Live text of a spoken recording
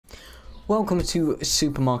Welcome to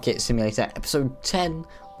Supermarket Simulator episode 10,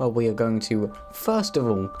 where we are going to, first of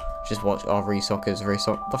all, just watch our restockers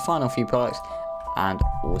restock the final few products, and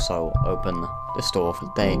also open the store for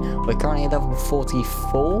the day. We're currently at level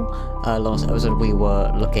 44. Last episode we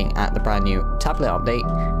were looking at the brand new tablet update,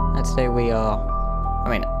 and today we are,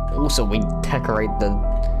 also we decorate the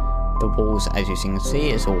walls, as you can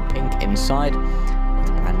see. It's all pink inside, with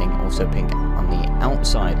the branding also pink on the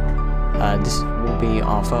outside. This will be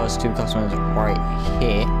our first two customers right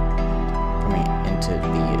here coming into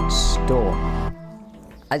the store.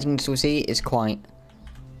 As you can still see, it's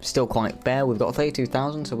still quite bare. We've got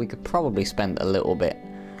 32,000, so we could probably spend a little bit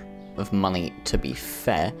of money, to be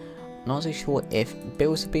fair. Not so sure if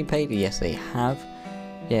bills have been paid. Yes, they have.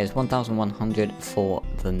 Yeah, it's 1,100 for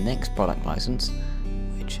the next product license,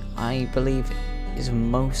 which I believe is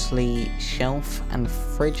mostly shelf and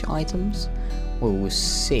fridge items. We'll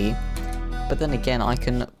see. But then again, I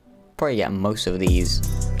can probably get most of these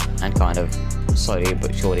and kind of slowly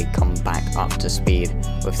but surely come back up to speed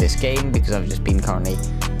with this game, because I've just been currently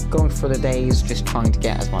going through the days just trying to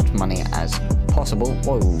get as much money as possible.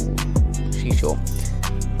 Whoa, she's short.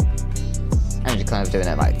 And just kind of doing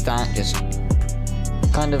it like that, just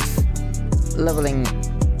kind of leveling,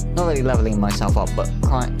 not really leveling myself up, but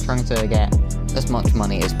trying to get as much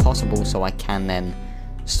money as possible so I can then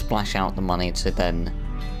splash out the money to then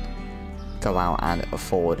go out and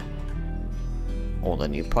afford all the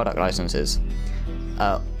new product licenses.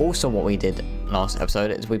 Also, what we did last episode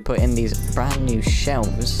is we put in these brand new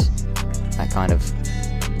shelves that kind of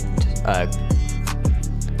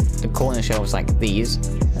the corner shelves like these.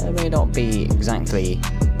 They may not be exactly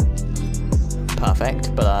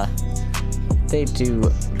perfect, but they do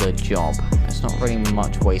the job. There's not really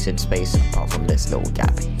much wasted space apart from this little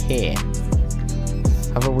gap here.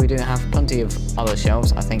 However, we do have plenty of other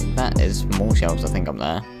shelves. I think that is more shelves, I think, up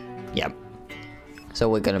there. Yep. So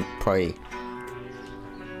we're gonna probably,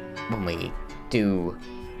 when we do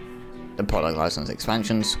the product license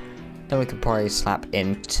expansions, then we could probably slap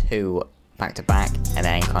in two back to back and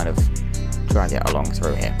then kind of drag it along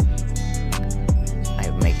through here. I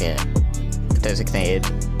would make it a designated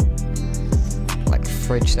like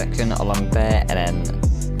fridge section along there, and then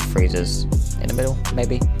freezers in the middle,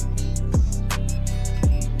 maybe.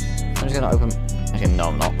 I'm just gonna open. Actually, no,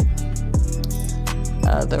 I'm not.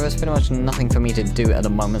 There is pretty much nothing for me to do at the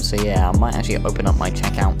moment, so yeah, I might actually open up my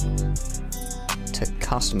checkout to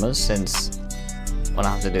customers, since what I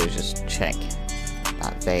have to do is just check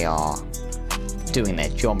that they are doing their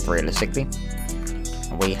job realistically.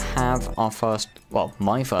 We have our first, well,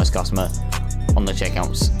 my first customer on the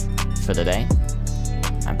checkouts for the day,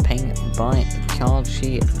 and paying by card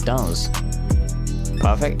she does.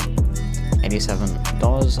 Perfect.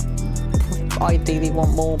 $87. Ideally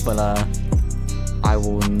want more, but I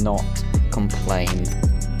will not complain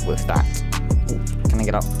with that. Ooh, can I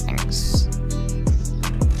get up? Thanks.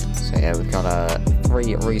 So yeah, we've got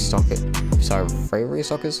three restockers.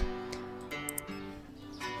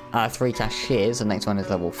 3 cashiers. The next one is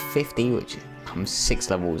level 50, which I'm 6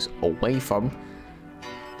 levels away from.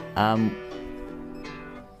 And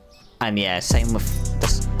yeah, same with the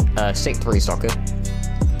 6th restocker,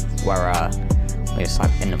 where we just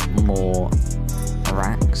type in more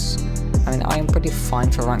racks. I mean, I am pretty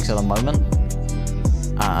fine for racks at the moment,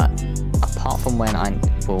 apart from when I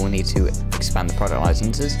will need to expand the product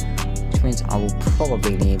licenses, which means I will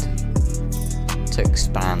probably need to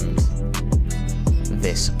expand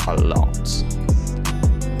this a lot.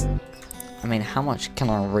 I mean, how much can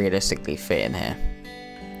I realistically fit in here?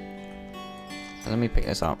 Let me pick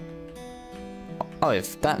this up. Oh,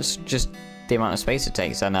 if that's just the amount of space it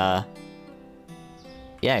takes, then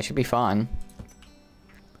yeah, it should be fine.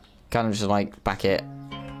 Kind of just like back it.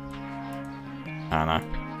 I don't know.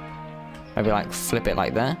 Maybe like flip it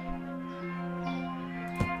like there.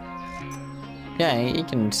 Yeah, you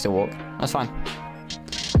can still walk. That's fine.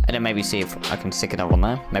 And then maybe see if I can stick another one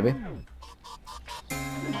there. Maybe.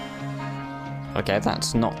 Okay,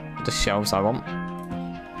 that's not the shelves I want.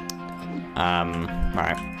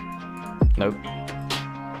 Right. Nope.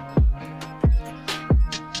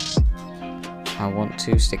 I want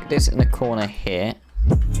to stick this in the corner here,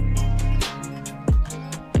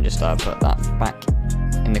 and just put that back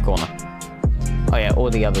in the corner. Oh yeah, all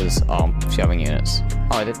the others are shelving units.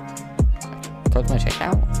 Oh, I did close my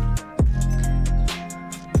checkout.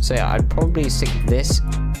 So yeah, I'd probably stick this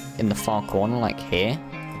in the far corner, like here,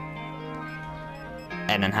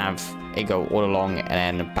 and then have it go all along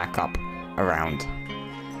and then back up around.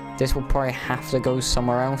 This will probably have to go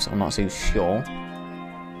somewhere else. I'm not too sure.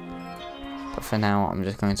 But for now, I'm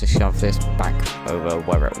just going to shove this back over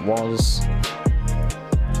where it was.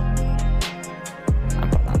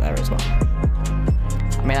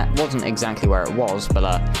 wasn't exactly where it was,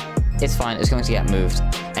 but it's fine. It's going to get moved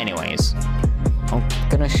anyways. I'm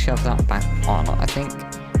gonna shove that back on, I think.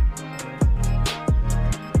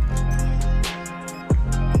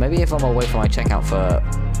 Maybe if I'm away from my checkout for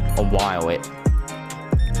a while, it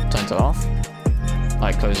turns it off.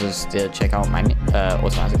 Like closes the checkout menu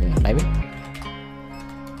automatically, maybe?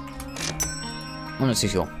 I'm not too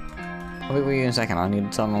sure. I'll be with you in a second. I need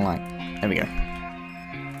to turn on the light. There we go.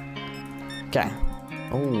 Okay.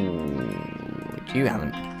 Oh, you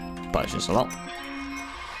haven't purchased a lot.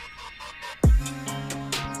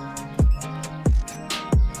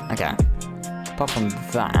 Okay. Apart from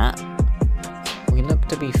that, we look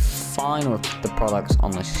to be fine with the products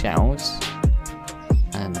on the shelves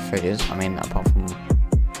and the fridges. I mean, apart from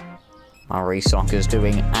our restockers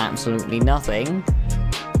doing absolutely nothing.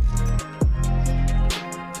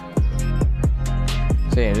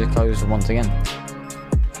 So yeah, just closed once again.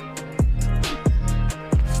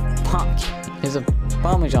 Fuck, he's a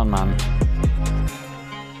Parmesan man.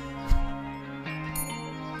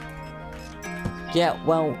 Yeah,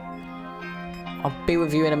 well, I'll be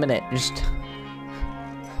with you in a minute. I'm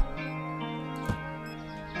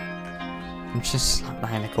just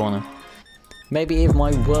behind the corner. Maybe if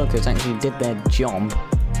my workers actually did their job.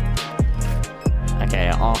 Okay,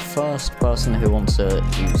 our first person who wants to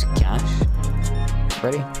use cash.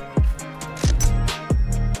 Ready?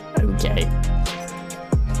 Okay.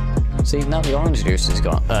 See, now the orange juice is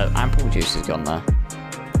gone. Apple juice is gone there.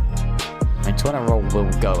 My toilet roll will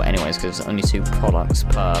go anyways because there's only 2 products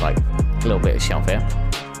per like little bit of shelf here.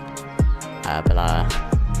 But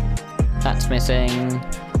that's missing.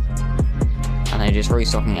 And they're just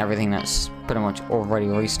restocking everything that's pretty much already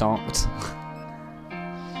restocked.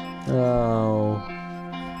 Oh.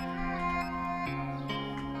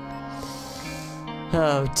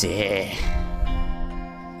 Oh dear.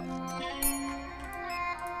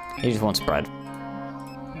 He just wants bread.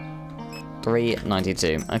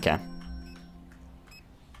 $3.92. Okay.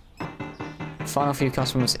 Final few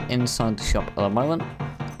customers inside the shop at the moment.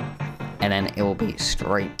 And then it will be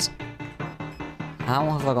straight. How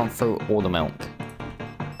have I gone through all the milk?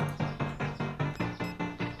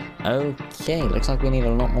 Okay, looks like we need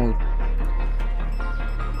a lot more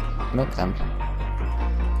milk then.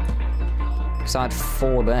 Because I had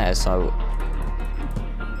 4 there, so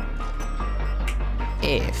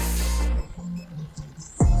if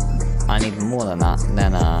I need more than that,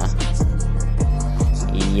 then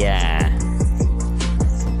yeah.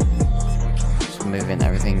 Just moving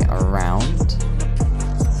everything around.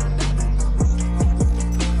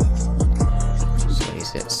 So at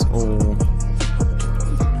least it's all.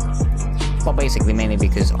 Well, basically mainly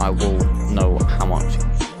because I will know how much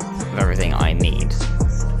of everything I need,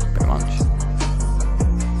 pretty much.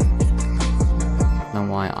 Know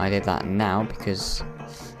why I did that now, because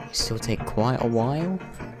it still take quite a while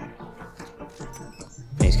for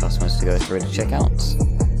these customers to go through the checkouts.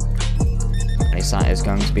 At least that is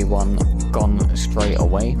going to be one gone straight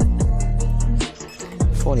away.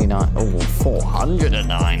 49, oh,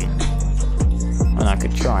 409. And I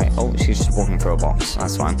could try. Oh, she's just walking through a box,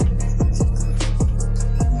 that's fine.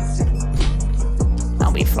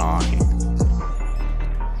 That'll be fine.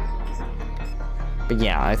 But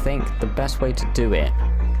yeah, I think the best way to do it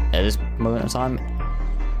at this moment of time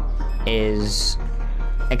is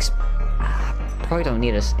probably don't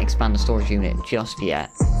need to expand the storage unit just yet.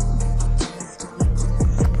 I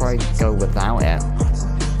could probably go without it.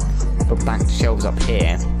 Put back the shelves up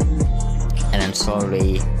here and then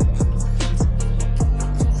slowly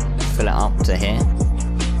fill it up to here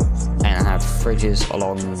and have fridges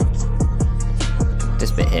along this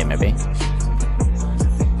bit here maybe,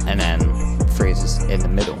 and then freezers in the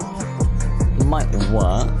middle. Might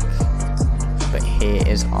work, but here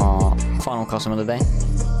is our final customer of the day.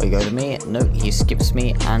 We go to me, no, he skips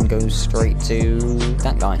me and goes straight to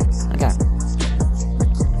that guy. Okay.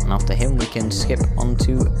 And after him we can skip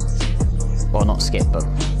onto, well not skip, but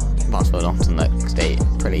fast forward on to the next day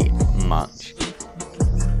pretty much.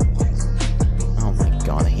 Oh my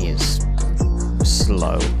god, he is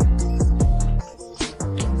slow.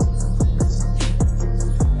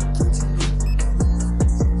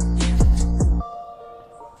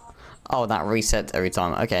 Oh, that resets every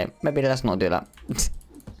time. Okay, maybe let's not do that.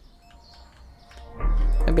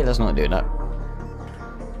 Maybe let's not do that.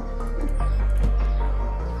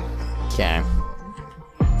 Okay.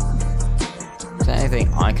 Is there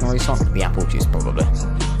anything I can restock? The apple juice, probably.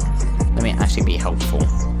 Let me actually be helpful.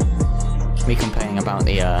 Me complaining about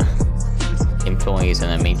the employees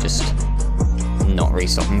and then me just not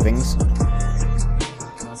restocking things.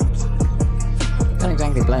 Don't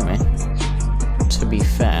exactly blame me, to be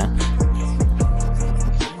fair.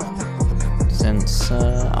 since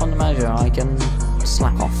I'm the manager, I can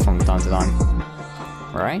slack off from time to time.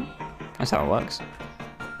 Right? That's how it works.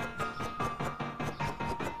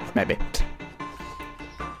 Maybe.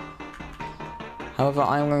 However,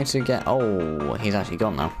 I'm going to get... Oh, he's actually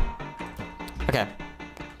gone now. Okay.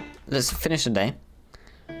 Let's finish the day.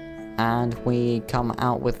 And we come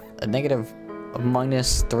out with a negative of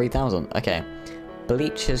minus 3,000. Okay.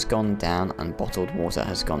 Bleach has gone down and bottled water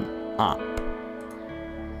has gone up.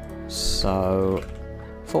 So...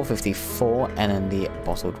 454, and then the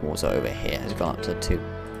bottled water over here has gone up to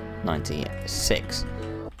 296.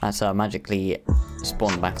 That's magically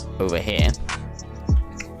spawned back over here.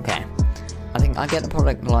 Okay. I think I get the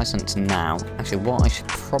product license now. Actually, what I should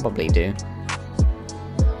probably do...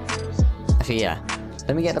 Actually, yeah.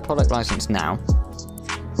 Let me get the product license now.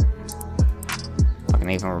 If I can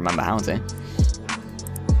even remember how to.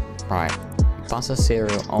 Right. Butter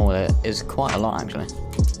cereal. Oh, there is quite a lot, actually.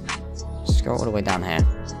 Scroll all the way down here.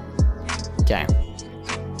 Okay.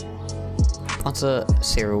 Butter,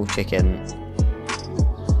 cereal, chicken.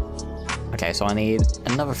 Okay, so I need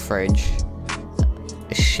another fridge.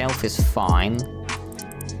 The shelf is fine.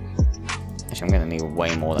 Actually, I'm gonna need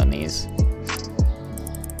way more than these.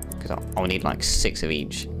 Because I'll need like 6 of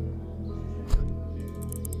each.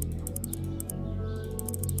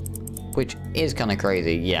 Which is kind of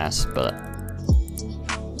crazy, yes, but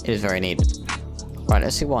it is very needed. Right,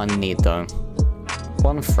 let's see what I need though.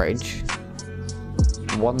 1 fridge.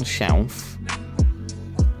 1 shelf.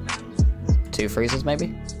 2 freezers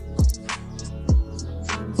maybe?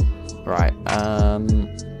 Right,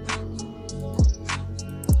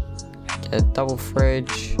 get a double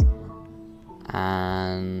fridge,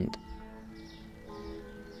 and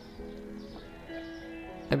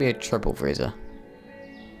maybe a triple freezer.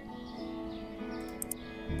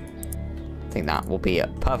 I think that will be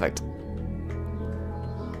perfect.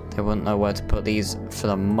 They wouldn't know where to put these for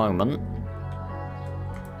the moment.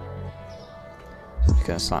 Just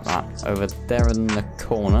gonna slap that over there in the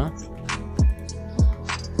corner.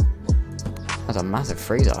 That's a massive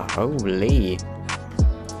freezer. Holy.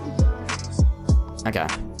 Okay.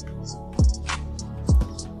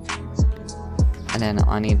 And then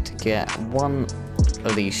I need to get 1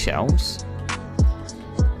 of these shelves.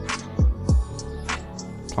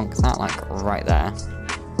 Plonk that like right there.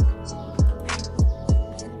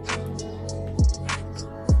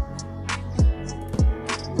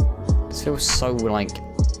 This feels so like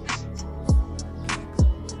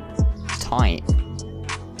tight.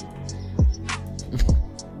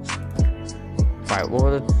 Right, what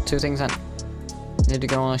were the 2 things that needed to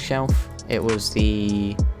go on a shelf? It was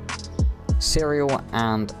the cereal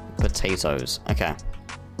and potatoes. Okay.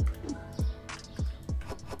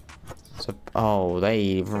 So, oh,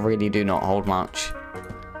 they really do not hold much.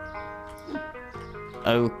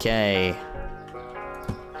 Okay.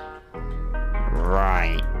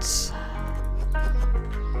 Right.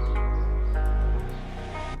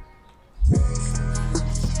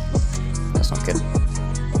 That's not good.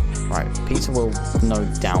 Right, pizza will no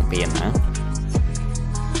doubt be in there.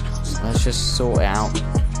 So let's just sort it out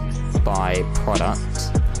by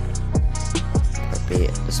product. That'd be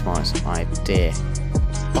the smartest idea.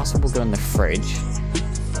 Butter will go in the fridge.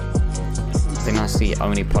 I think that's the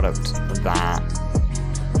only product that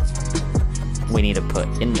we need to put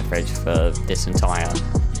in the fridge for this entire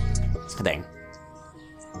thing.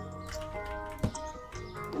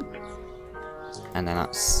 And then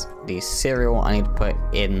that's the cereal I need to put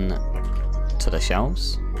in to the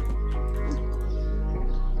shelves.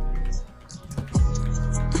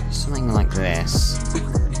 Something like this.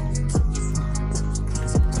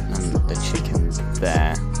 And the chicken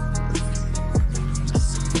there.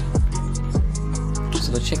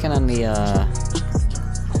 So the chicken and the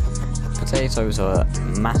potatoes are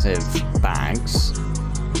massive bags. I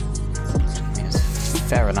mean, it's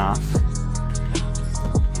fair enough.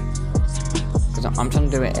 I'm trying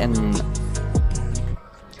to do it in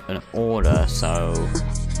an order, so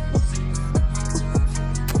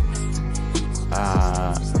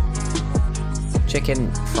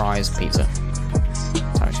chicken, fries, pizza.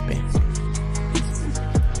 That's how it should be.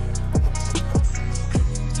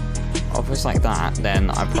 If it's like that, then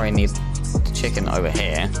I probably need the chicken over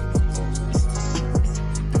here.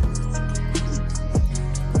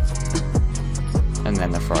 And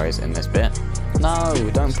then the fries in this bit. No,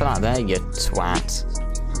 don't put that there, you twat.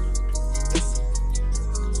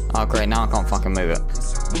 Oh great, now I can't fucking move it.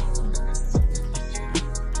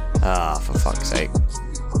 Ah, for fuck's sake.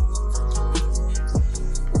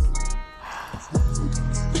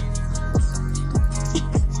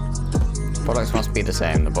 Products must be the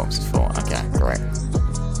same, the box is full. Okay, great.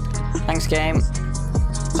 Thanks game.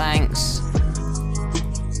 Thanks.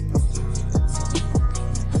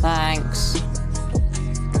 Thanks.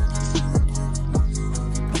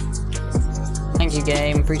 Thank you,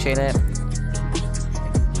 game. Appreciate it.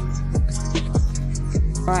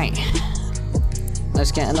 Right.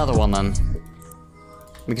 Let's get another one then.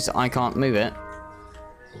 Because I can't move it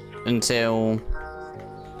until...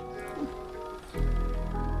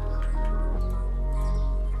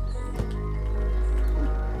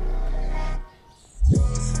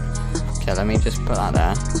 Okay, let me just put that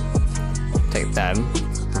there. Take them.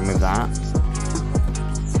 Remove that.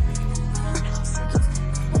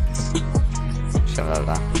 Shove it over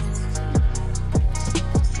there.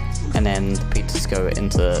 And then the pizzas go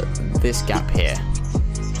into this gap here.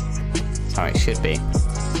 That's how it should be.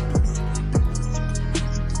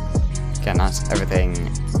 Okay, that's everything.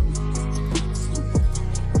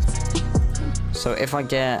 So if I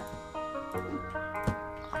get...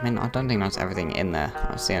 I mean, I don't think that's everything in there.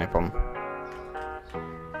 That's the only problem.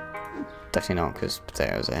 Definitely not, because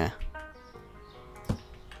potatoes are here.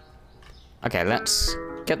 Okay, let's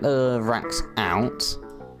get the racks out.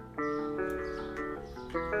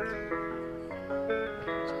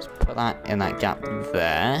 Just put that in that gap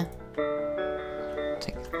there.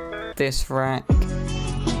 Take this rack.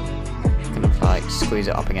 Kind of like squeeze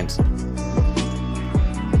it up against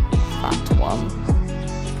that one.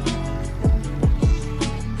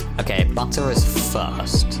 Okay, butter is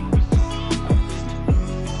first.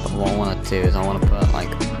 But what I want to do is I want to put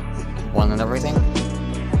like one in everything.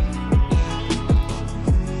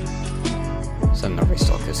 So the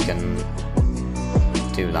restockers can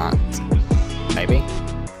do that. Maybe.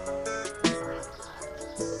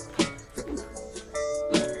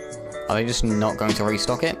 Are they just not going to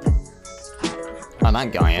restock it? Oh,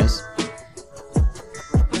 that guy is.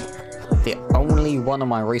 The only one of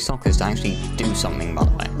my restockers to actually do something, by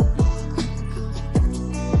the way.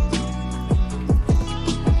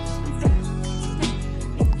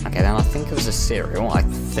 Okay, then I think it was a cereal, I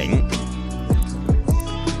think.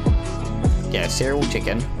 Yeah, cereal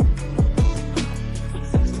chicken.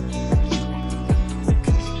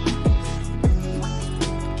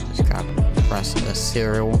 Just grab, press a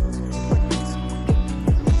cereal.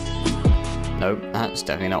 Nope, that's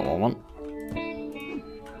definitely not what I want.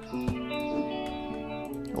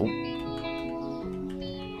 Oh.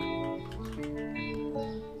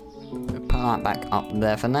 Put that back up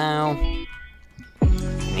there for now.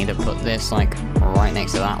 Need to put this like right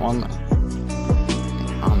next to that one.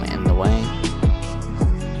 Arm it in the way.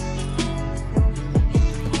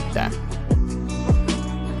 There.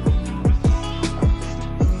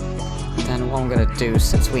 Then what I'm gonna do,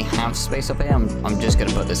 since we have space up here, I'm just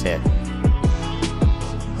gonna put this here.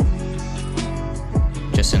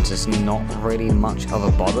 Just since it's not really much of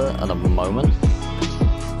a bother at the moment.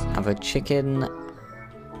 Have a chicken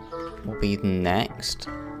will be next.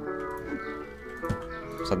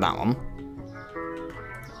 So that one.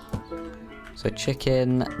 So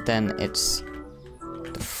chicken, then it's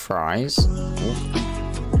the fries. Ooh.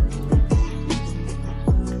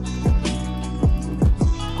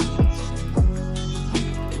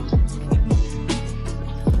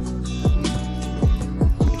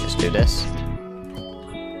 Just do this.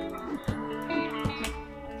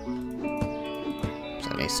 So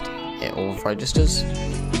at least it all registers.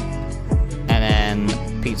 And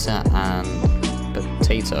then pizza and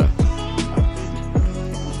potato.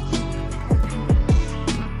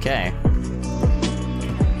 Okay.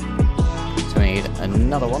 So we need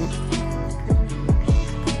another one.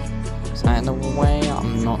 Is that in the way?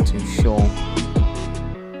 I'm not too sure.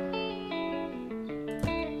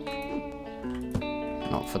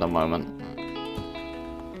 Not for the moment.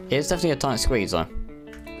 It's definitely a tight squeeze though.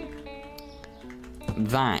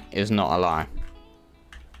 That is not a lie.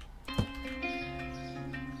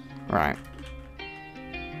 Right.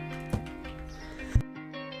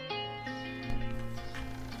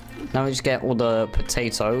 Now we just get all the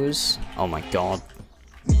potatoes. Oh my god.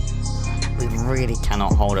 We really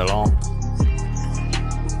cannot hold a lot.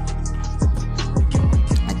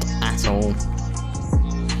 Like, at all.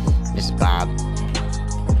 This is bad.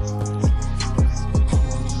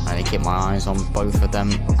 I need to keep my eyes on both of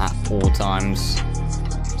them at all times.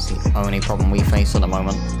 It's the only problem we face at the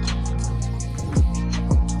moment.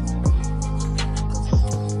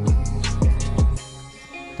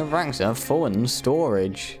 The racks are full in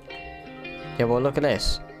storage. Yeah, well look at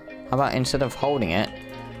this. How about instead of holding it,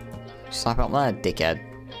 slap up there, dickhead.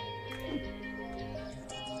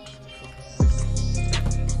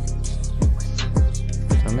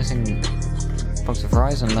 So I'm missing a box of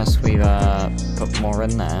fries unless we've put more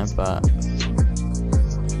in there, but...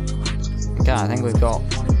 Okay, I think we've got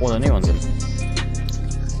all the new ones in.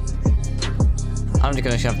 I'm just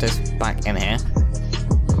gonna shove this back in here.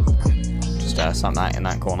 Just something that in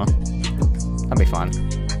that corner. That'd be fine.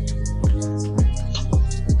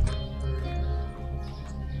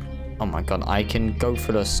 Oh my god, I can go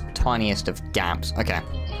for the tiniest of gaps. Okay.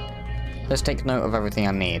 Let's take note of everything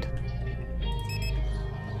I need.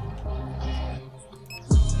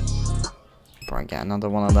 Probably get another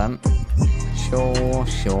one of them. Sure,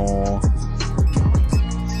 sure.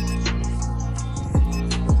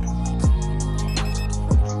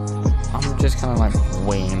 I'm just kind of like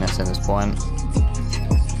winging this at this point.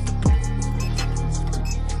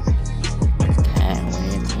 Okay, we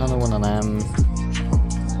need another one of them.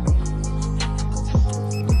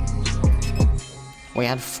 We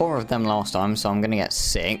had 4 of them last time, so I'm gonna get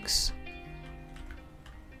 6.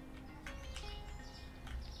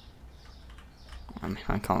 I mean,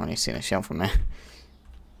 I can't really see the shell from there.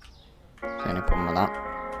 Any problem with that?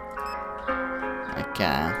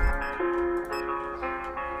 Okay.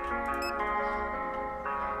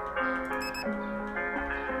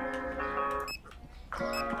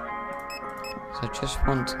 So I just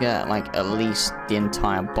want to get like at least the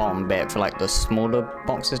entire bottom bit for like the smaller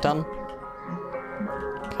boxes done.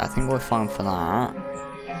 Okay, I think we're fine for that.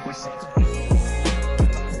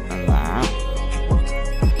 And that.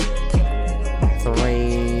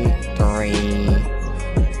 3.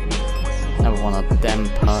 Another one of them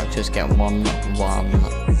purchase, get 1.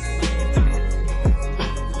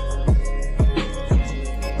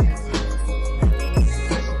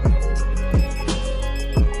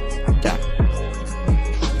 Yeah.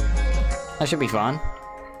 That should be fine.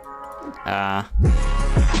 I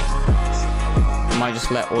might just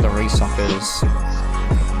let all the restockers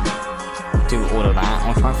do all of that.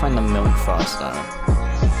 I'll try and find the milk first though.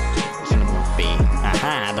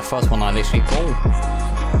 Aha, the first one I literally pulled.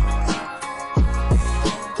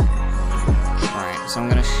 Right, so I'm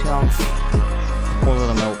gonna shove all of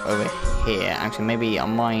the milk over here. Actually, maybe I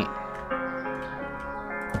might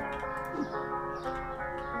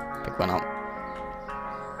pick one up.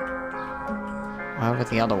 Wherever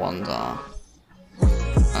the other ones are.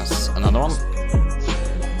 That's another one.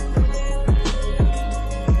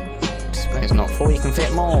 Display is not full, you can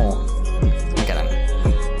fit more. Look at them.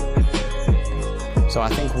 So I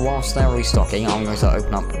think whilst they're restocking, I'm going to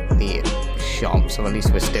open up the shop, so at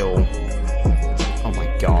least we're still... Oh my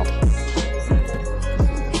god.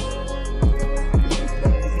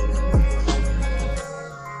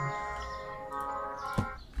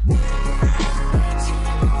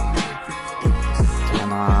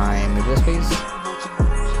 Can I move this, please?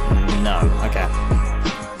 No, okay.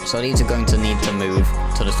 So these are going to need to move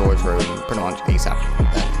to the storage room pretty much ASAP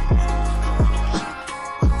then.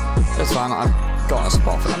 That's fine, I've got a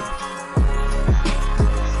spot for them.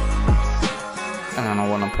 And then I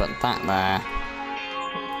want to put that there.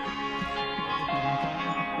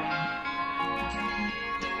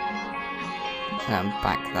 And then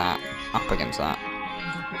back that up against that.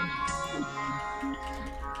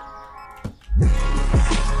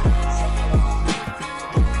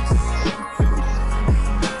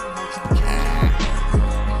 Okay.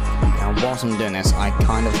 Now whilst I'm doing this, I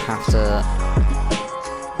kind of have to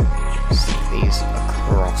stick these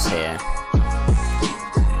across here.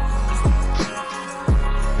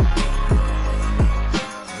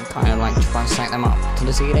 Kind of like try and stack them up to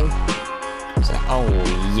the ceiling. So, oh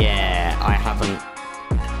yeah, I haven't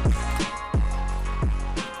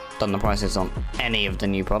done the prices on any of the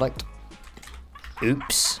new product.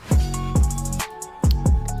 Oops.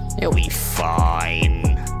 It'll be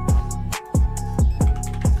fine.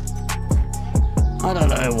 I don't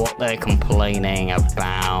know what they're complaining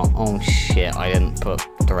about. Oh shit, I didn't put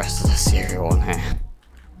the rest of the cereal on here.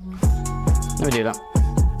 Let me do that.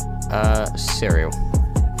 Cereal.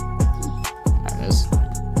 There it is.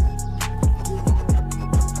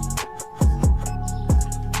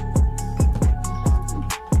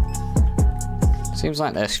 Seems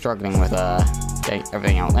like they're struggling with getting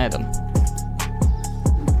everything out there done.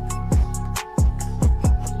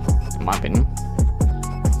 In my opinion.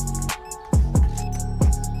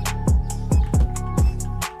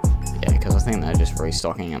 Yeah, because I think they're just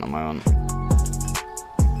restocking at the moment.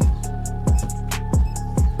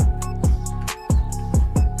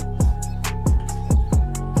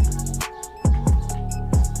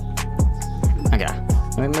 Okay,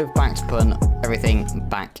 let me move back to putting everything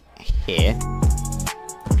back here.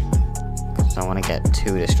 I don't want to get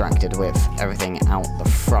too distracted with everything out the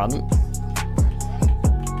front.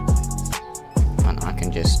 And I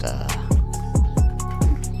can just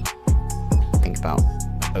think about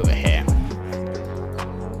over here.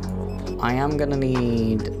 I am gonna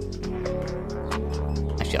need...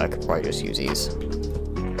 Actually, I could probably just use these.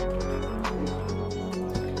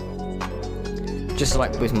 Just to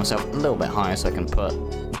like boost myself a little bit higher so I can put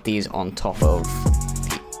these on top of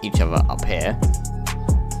each other up here.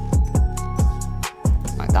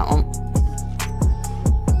 Like that one.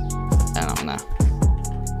 And that one there.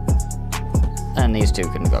 And these two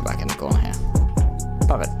can go back in the corner here.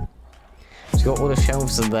 Perfect. So you've got all the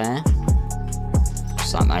shelves there.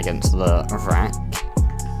 Just like that against the rack.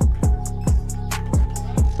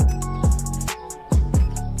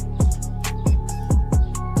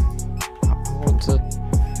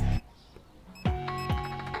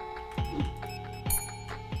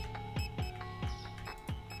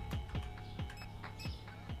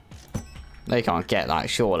 They can't get that,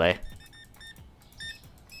 surely.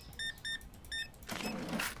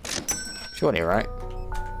 Surely, right?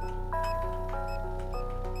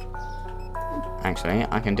 Actually,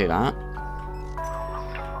 I can do that.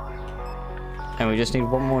 And we just need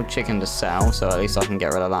one more chicken to sell, so at least I can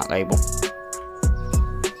get rid of that label.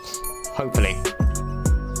 Hopefully.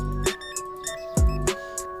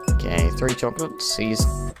 Okay, 3 chocolates. He's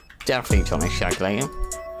definitely trying to shag later.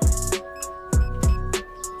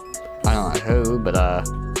 I don't know who, but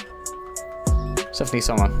it's definitely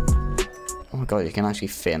someone. Oh my god, you can actually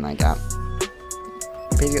fit in that gap.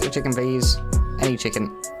 Please get the chicken, please. Any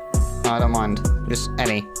chicken. I don't mind. Just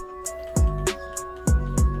any.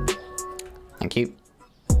 Thank you.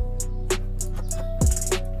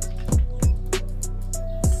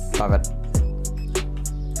 Perfect.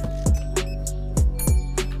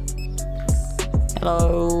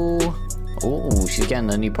 Hello. Oh, she's getting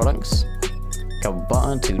the new products. Couple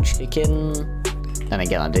butter, 2 chicken. Then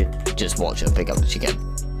again, I did just watch her pick up the chicken.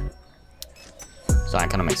 So that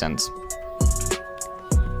kind of makes sense.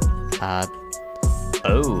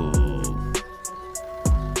 Oh.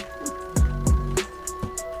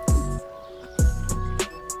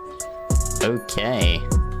 Okay.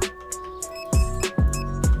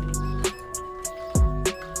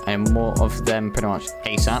 And more of them pretty much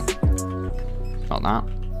ASAP. Not that.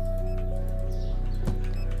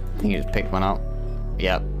 I think he just picked one up.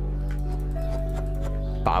 Yep.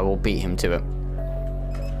 But I will beat him to it.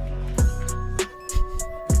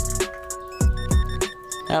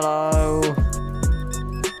 Hello.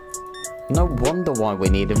 No wonder why we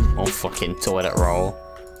need a more fucking toilet roll.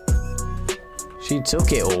 She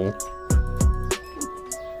took it all.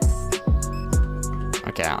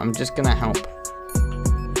 Okay, I'm just gonna help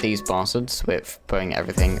these bastards with putting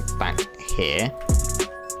everything back here.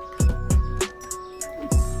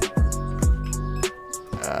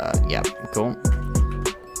 Yep, cool.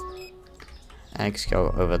 Eggs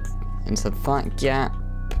go over into that gap.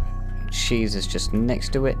 Cheese is just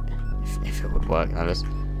next to it. If it would work, that is.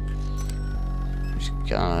 Just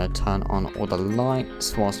gonna turn on all the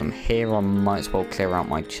lights. Whilst I'm here, I might as well clear out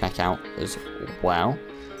my checkout as well.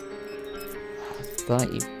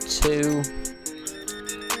 32.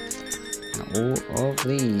 All of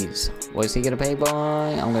these. What is he gonna pay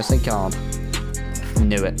by? I'm gonna say card.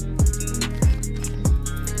 Knew it.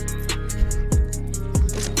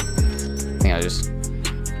 I think I just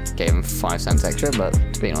gave him 5 cents extra, but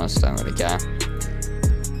to be honest, I don't really care.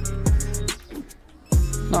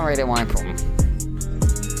 Not really my problem.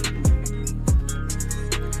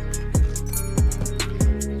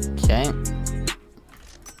 Okay.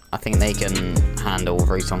 I think they can handle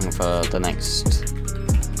restocking for the next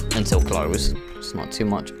until close. It's not too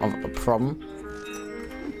much of a problem.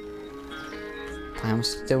 I'm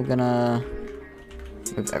still gonna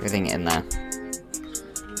move everything in there.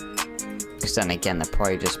 Because then again, they're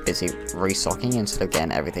probably just busy restocking instead of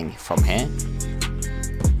getting everything from here.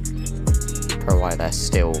 Provided they're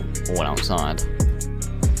still all outside.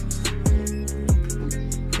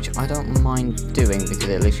 Which I don't mind doing because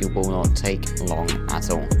it literally will not take long at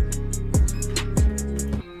all.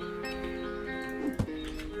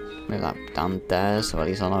 Move that down there so at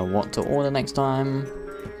least I know what to order next time.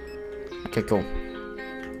 Okay, cool.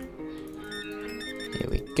 Here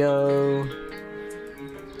we go.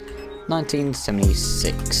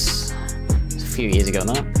 1976. It's a few years ago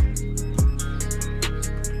now.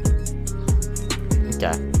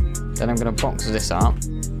 Okay. Then I'm gonna box this up.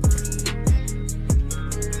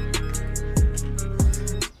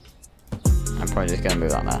 I'm probably just gonna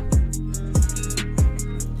move that there.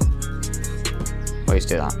 Always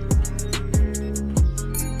do that.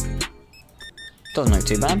 Doesn't look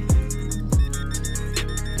too bad.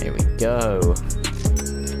 Here we go.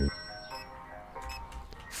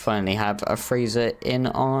 Finally have a freezer in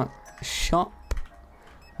our shop.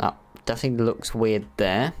 That definitely looks weird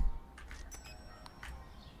there.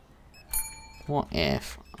 What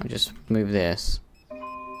if I just move this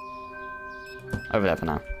over there for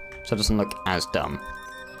now, so it doesn't look as dumb.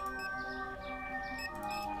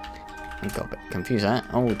 I got a bit confused there.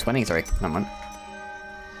 Oh, 23. Never mind.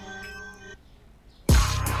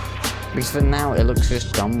 Because for now, it looks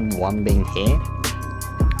just dumb, one being here.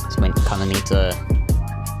 So we kind of need to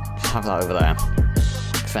just have that over there.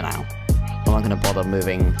 For now. I'm not going to bother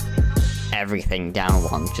moving everything down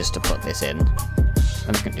one just to put this in.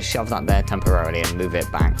 I'm just going to shove that there temporarily and move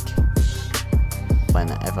it back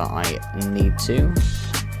whenever I need to.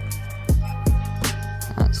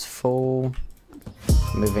 That's full.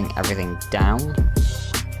 Moving everything down.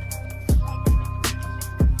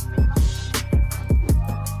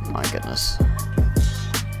 My goodness.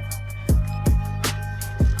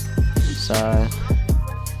 So,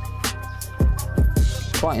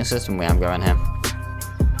 quite a system we have going here.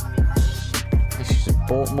 I should have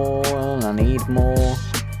bought more, and I need more.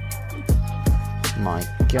 My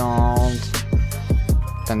god.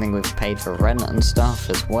 Don't think we've paid for rent and stuff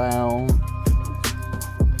as well.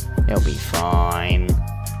 It'll be fine.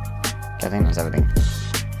 I think that's everything.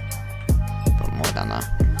 Put more down there.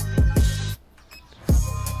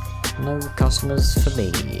 No customers for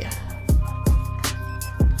me.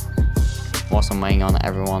 Whilst I'm waiting on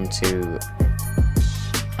everyone to...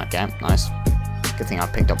 Okay, nice. Good thing I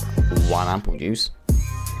picked up one apple juice.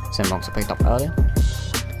 Same box I picked up earlier.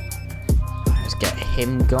 Let's get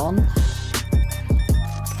him gone.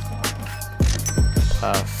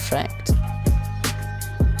 Perfect.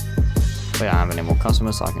 We don't have any more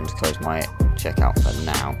customers, so I can just close my checkout for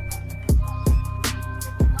now.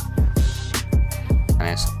 And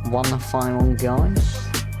it's one final guy.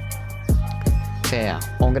 So yeah,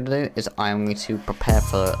 what I'm going to do is I'm going to prepare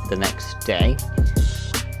for the next day.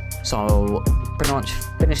 So pretty much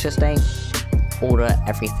finish this day, order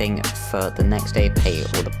everything for the next day, pay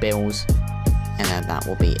all the bills, and then that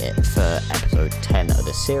will be it for episode 10 of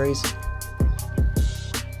the series.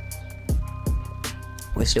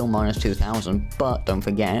 We're still minus 2,000, but don't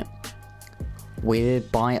forget, we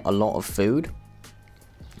did buy a lot of food,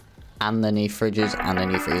 and the new fridges and the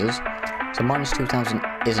new freezers, so minus 2,000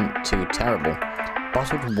 isn't too terrible.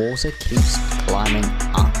 Bottled water keeps climbing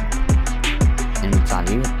up in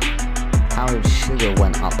value. Powdered sugar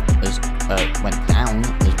went down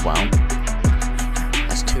as well.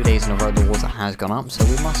 That's 2 days in a row the water has gone up, so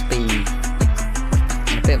we must be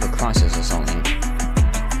in a bit of a crisis or something.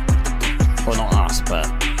 Well, not us, but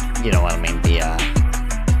you know what I mean, the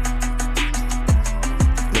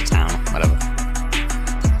town, whatever.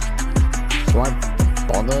 Do I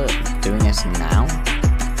bother doing this now?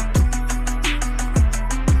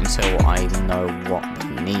 Until I know what we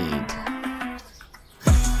need.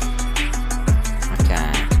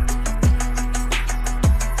 Okay.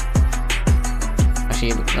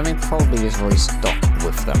 Actually, let me probably just restock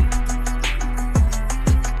with them.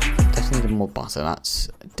 Definitely need more butter, that's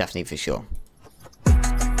definitely for sure.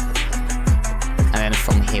 And then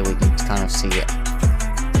from here we can kind of see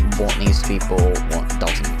what needs to be bought, what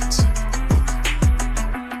doesn't.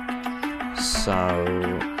 So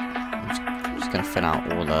I'm just gonna fill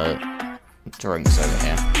out all the drinks over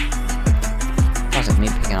here. Doesn't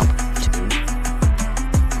need picking up 2.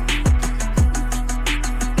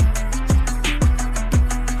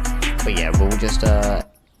 But yeah, we'll just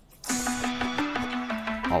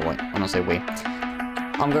oh wait, when I say we,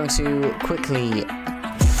 I'm going to quickly...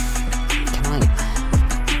 Can I...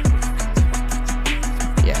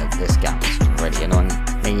 Yeah, this gap is really annoying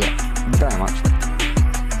me very much.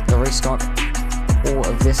 To restock all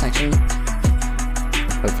of this actually.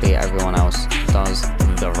 Hopefully everyone else does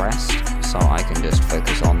the rest, so I can just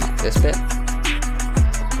focus on this bit.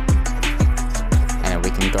 And then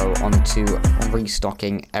we can go on to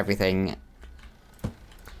restocking everything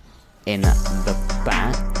in the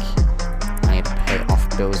back. I need to pay off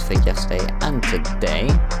bills for yesterday and today.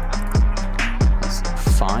 That's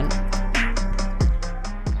fine.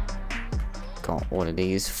 Got all of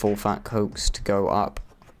these full fat cokes to go up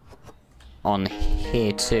on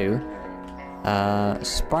here too.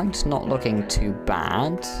 Sprite's not looking too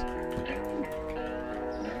bad,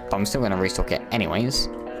 but I'm still going to restock it anyways.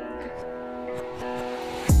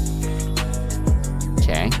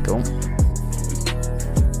 Okay, cool.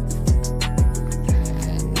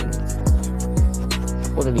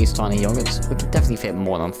 All of these tiny yogurts, we could definitely fit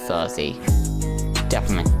more than 30.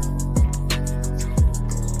 Definitely.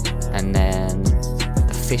 And then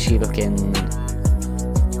the fishy looking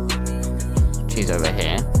cheese over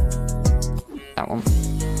here. That one.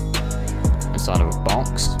 Inside of a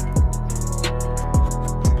box.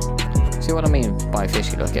 See what I mean by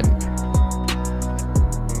fishy looking?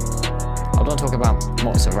 I'm not talking about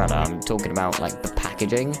mozzarella, I'm talking about like the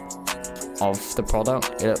packaging of the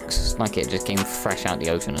product. It looks like it just came fresh out the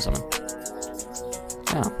ocean or something.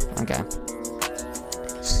 Oh, okay.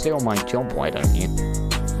 steal my job, why don't you?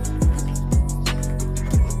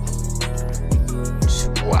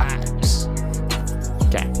 Swats.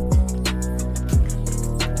 Okay.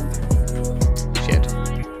 Shit.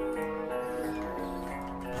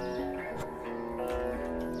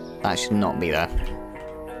 That should not be there.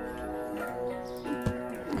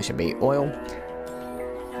 That should be oil.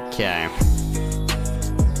 Okay.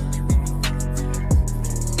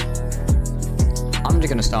 I'm just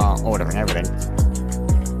gonna start ordering everything.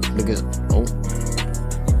 Because, oh.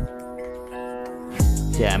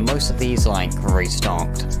 Yeah, most of these are like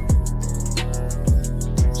restocked.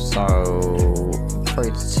 So,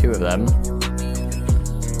 probably 2 of them.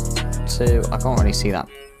 2, I can't really see that.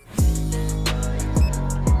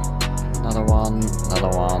 Another one, another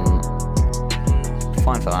one.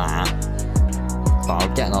 Fine for that. But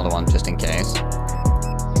I'll get another one just in case.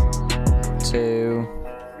 2.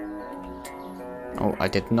 Oh, I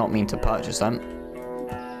did not mean to purchase them.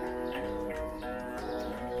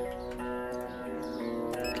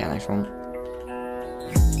 Okay, next one.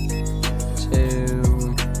 2.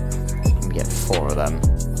 Let me get 4 of them.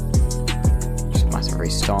 Just a matter of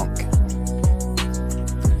restock.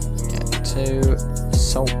 Get 2.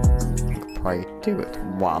 Salt. Could probably do with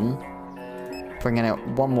 1. Bringing out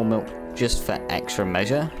 1 more milk just for extra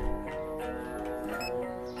measure.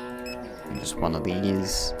 And just 1 of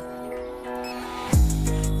these.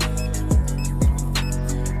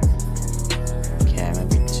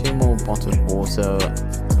 Bottled water.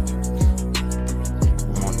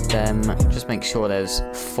 One of them. Just make sure there's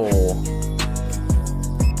 4.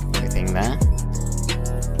 Everything there.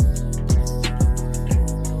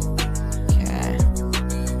 Okay.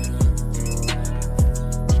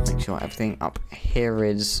 Just make sure everything up here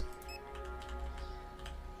is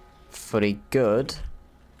fully good.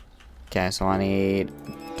 Okay, so I need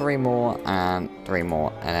 3 more and 3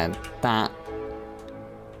 more, and then that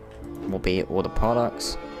will be all the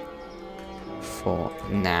products for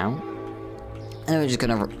now. And we're just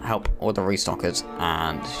gonna help all the restockers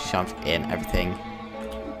and shove in everything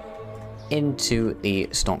into the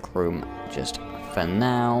stock room just for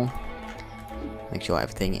now. Make sure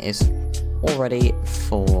everything is all ready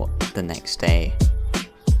for the next day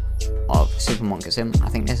of Super Monkey Sim. I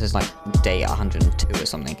think this is like day 102 or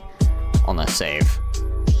something on the save.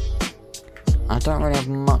 I don't really have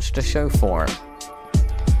much to show for it,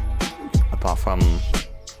 apart from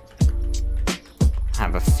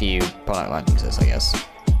have a few product licenses, I guess.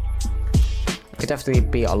 I could definitely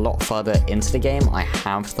be a lot further into the game. I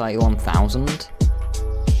have 31,000,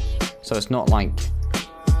 so it's not like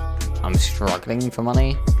I'm struggling for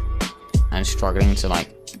money and struggling to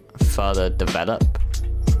like further develop.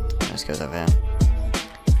 Let's go over here.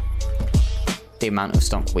 The amount of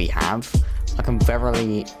stock we have, I can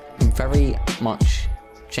very much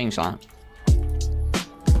change that,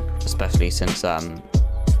 especially since I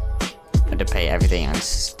had to pay everything and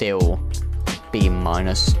still be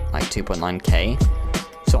minus like 2.9k.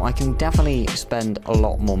 So I can definitely spend a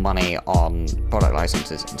lot more money on product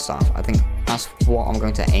licenses and stuff. I think that's what I'm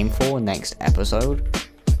going to aim for next episode,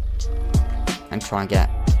 and try and get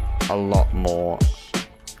a lot more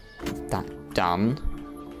of that done,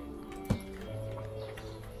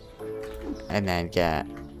 and then get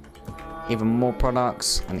even more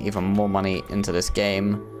products and even more money into this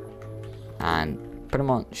game, and pretty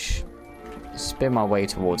much spin my way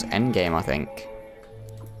towards endgame, I think.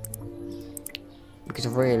 Because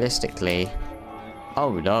realistically,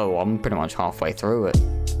 oh no, I'm pretty much halfway through it.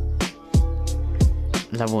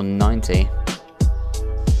 Level 90.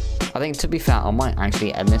 I think, to be fair, I might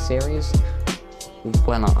actually end this series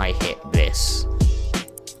when I hit this.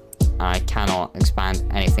 I cannot expand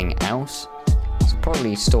anything else, so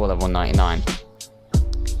probably store level 99.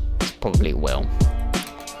 Probably will.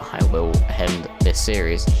 I will end this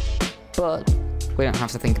series, but we don't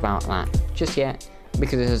have to think about that just yet,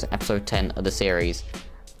 because this is episode 10 of the series.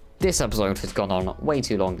 This episode has gone on way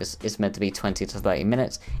too long. This is meant to be 20 to 30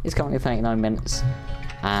 minutes. It's currently 39 minutes,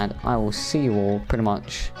 and I will see you all pretty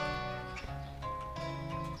much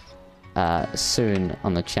soon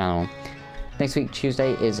on the channel. Next week,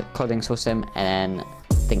 Tuesday, is Clothing Store Sim, and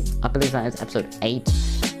then I believe that is episode 8,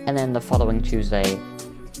 and then the following Tuesday,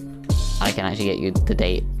 I can actually get you the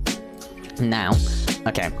date now.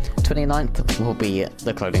 Okay, 29th will be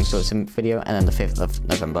the Clothing Store Sim video, and then the 5th of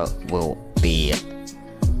November will be,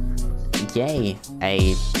 yay,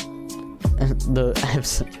 I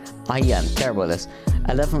am terrible at this,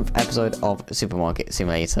 11th episode of Supermarket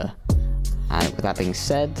Simulator. And with that being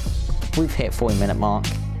said, we've hit 40-minute mark,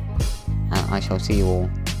 and I shall see you all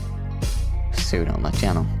soon on the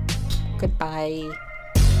channel. Goodbye.